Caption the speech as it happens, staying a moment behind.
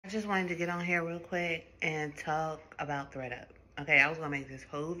just wanted to get on here real quick and talk about ThreadUp. Okay, I was gonna make this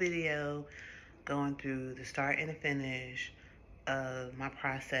whole video going through the start and the finish of my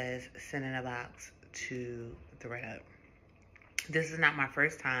process sending a box to ThreadUp. This is not my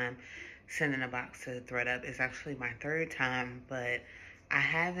first time sending a box to ThreadUp. It's actually my third time, but I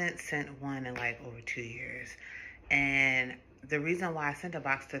haven't sent one in like over 2 years. And the reason why I sent a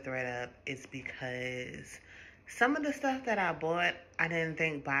box to ThreadUp is because some of the stuff that I bought, I didn't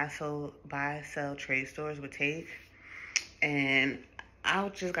think buy, sell, trade stores would take. And I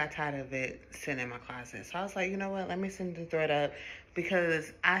just got tired of it sitting in my closet. So I was like, you know what? Let me send the ThreadUp,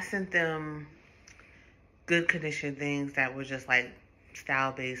 because I sent them good condition things that were just like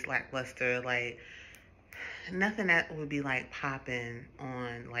style-based, lackluster, like nothing that would be like popping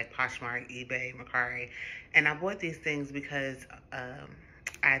on like Poshmark, eBay, Mercari. And I bought these things because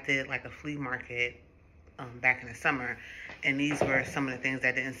I did like a flea market back in the summer, and these were some of the things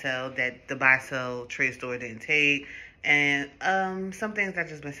that didn't sell, that the buy sell trade store didn't take, and some things that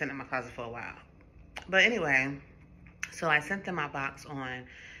just been sitting in my closet for a while. But anyway, so I sent them my box on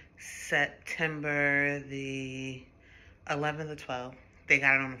September the 11th or 12th. They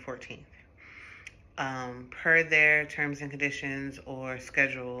got it on the 14th. Per their terms and conditions or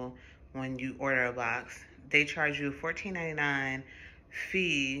schedule, when you order a box, they charge you a $14.99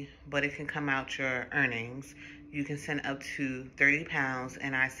 fee, but it can come out your earnings. You can send up to 30 pounds,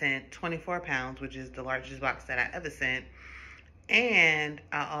 and I sent 24 pounds, which is the largest box that I ever sent. And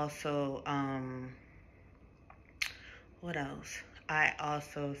I also, what else? I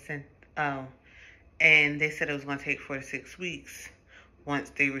also sent, and they said it was going to take 4 to 6 weeks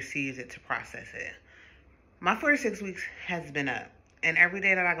once they received it to process it. My 4 to 6 weeks has been up, and every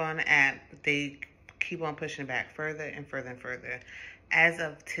day that I go on the app, they keep on pushing back further and further and further. As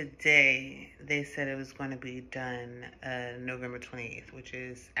of today, they said it was going to be done November 28th, which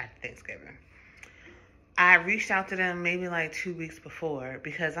is after Thanksgiving. I reached out to them maybe like 2 weeks before,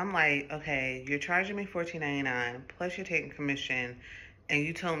 because I'm like, okay, you're charging me $14.99 plus you're taking commission, and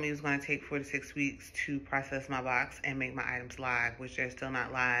you told me it was going to take 4 to 6 weeks to process my box and make my items live, which they're still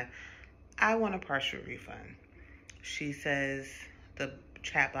not live. I want a partial refund. She says, the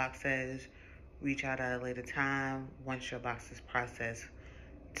chat box says, reach out at a later time once your box is processed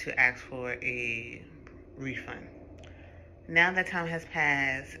to ask for a refund. Now that time has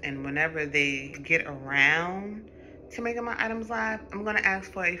passed, and whenever they get around to making my items live, I'm going to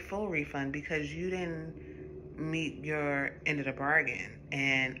ask for a full refund, because you didn't meet your end of the bargain.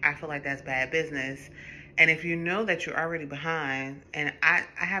 And I feel like that's bad business. And if you know that you're already behind, and I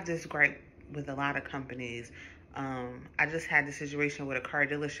have this gripe with a lot of companies. I just had the situation with a car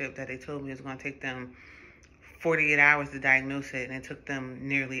dealership that they told me it was going to take them 48 hours to diagnose it, and it took them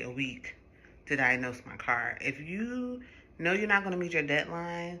nearly a week to diagnose my car. If you know you're not going to meet your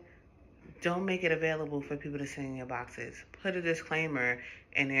deadline, don't make it available for people to send in your boxes. Put a disclaimer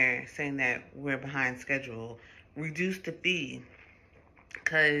in there saying that we're behind schedule. Reduce the fee,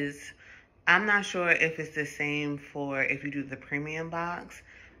 because I'm not sure if it's the same for if you do the premium box.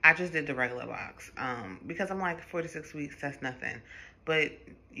 I just did the regular box because I'm like 4 to 6 weeks, that's nothing. But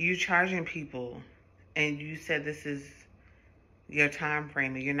you charging people, and you said this is your time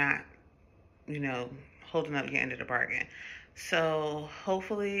frame, and you're not, holding up your end of the bargain. So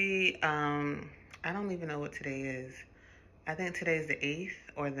hopefully, I don't even know what today is. I think today is the 8th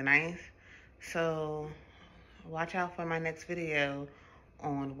or the 9th. So watch out for my next video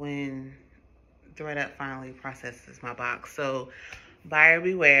on when ThreadUp finally processes my box. So buyer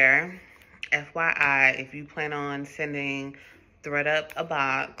beware. FYI, if you plan on sending ThreadUp a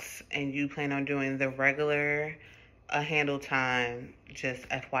box and you plan on doing the regular handle time, just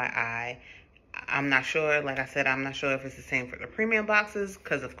FYI. I'm not sure, like I said, I'm not sure if it's the same for the premium boxes,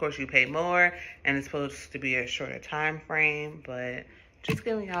 because of course you pay more and it's supposed to be a shorter time frame, but just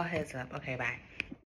giving y'all a heads up. Okay, bye.